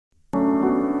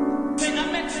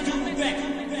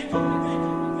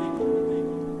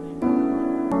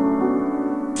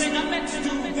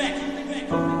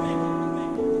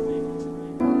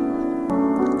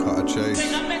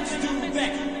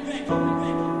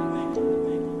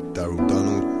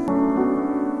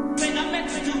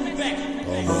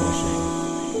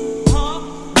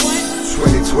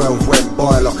Went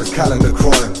by like a calendar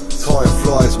crime. Time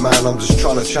flies, man, I'm just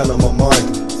trying to channel my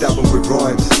mind. Dabble with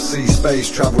rhymes, see space,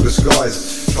 travel the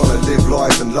skies. Trying to live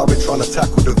life and love it, trying to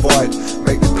tackle divide.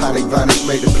 Make the panic vanish,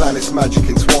 make the planet's magic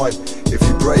entwine. If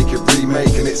you break it,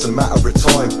 remake, and it's a matter of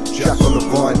time. Jack on the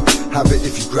vine, have it,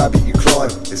 if you grab it, you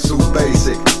climb. It's all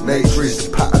basic, nature is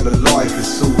the pattern of life.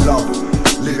 It's all love,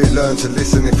 live it, learn to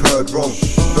listen if heard wrong.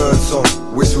 Bird song,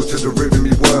 whistle to the rhythm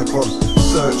you work on.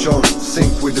 Search on,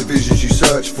 sync with the visions you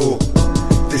search for.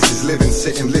 This is living,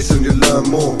 sit and listen, you learn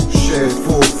more. Shared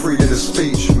for freedom of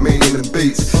speech, meaning and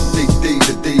beats. Dig deep,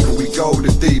 the deeper we go,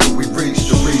 the deeper we reach.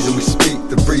 The reason we speak,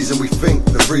 the reason we think,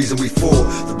 the reason we fall.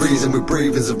 The reason we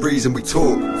breathe is the reason we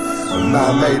talk. A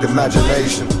man-made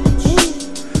imagination.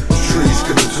 Trees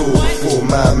couldn't talk before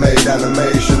man-made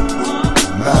animation.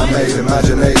 Man-made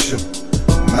imagination.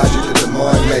 Magic that the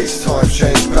mind makes, time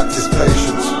change, practice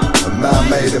patience. A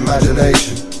man-made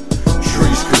imagination.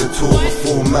 Trees couldn't talk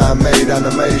before man-made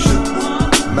animation.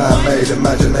 Man-made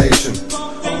imagination.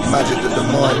 Magic that the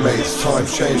mind makes, time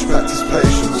change, practice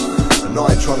patience. And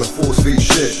I ain't trying to force feed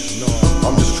shit.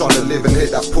 I'm just trying to live and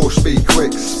hit that poor speed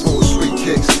quick. Small sweet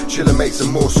kicks, chill and make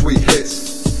some more sweet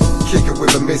hits. Kick it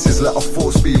with a missus, let our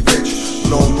force be rich.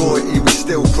 Non-royalty, we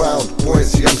still proud.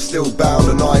 Buoyancy, I'm still bound.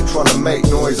 And I ain't trying to make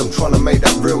noise, I'm trying to make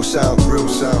that real sound. Real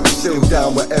sound, still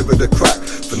down wherever the crack.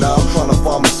 For now I'm trying to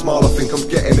find my smile, I think I'm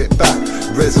getting it back.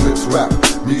 Resonance rap,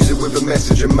 music with a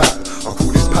message and map. I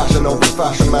call this passion over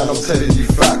fashion, man, I'm telling you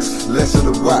facts. Less of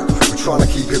the whack, we're trying to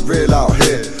keep it real out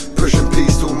here. Pushing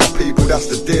peace to all my people,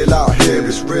 that's the deal out here.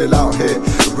 It's real out here,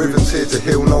 the rhythm's here to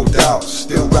heal, no doubt.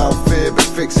 Still round fear, but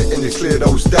fix it and you clear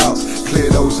those doubts. Clear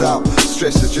those out,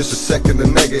 stress is just a second of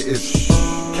negative.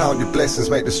 Count your blessings,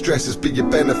 make the stresses be your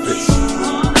benefits.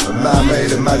 A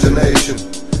man-made imagination.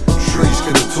 Trees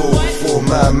couldn't talk before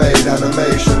man-made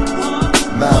animation.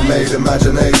 Man-made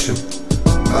imagination.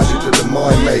 Magic that the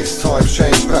mind makes, times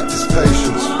change, practice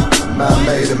patience. A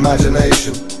man-made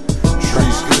imagination.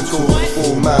 Trees couldn't talk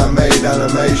before man-made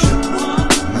animation.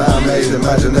 Man-made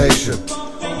imagination.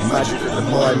 Magic that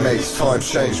the mind makes,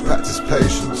 times change, practice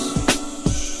patience.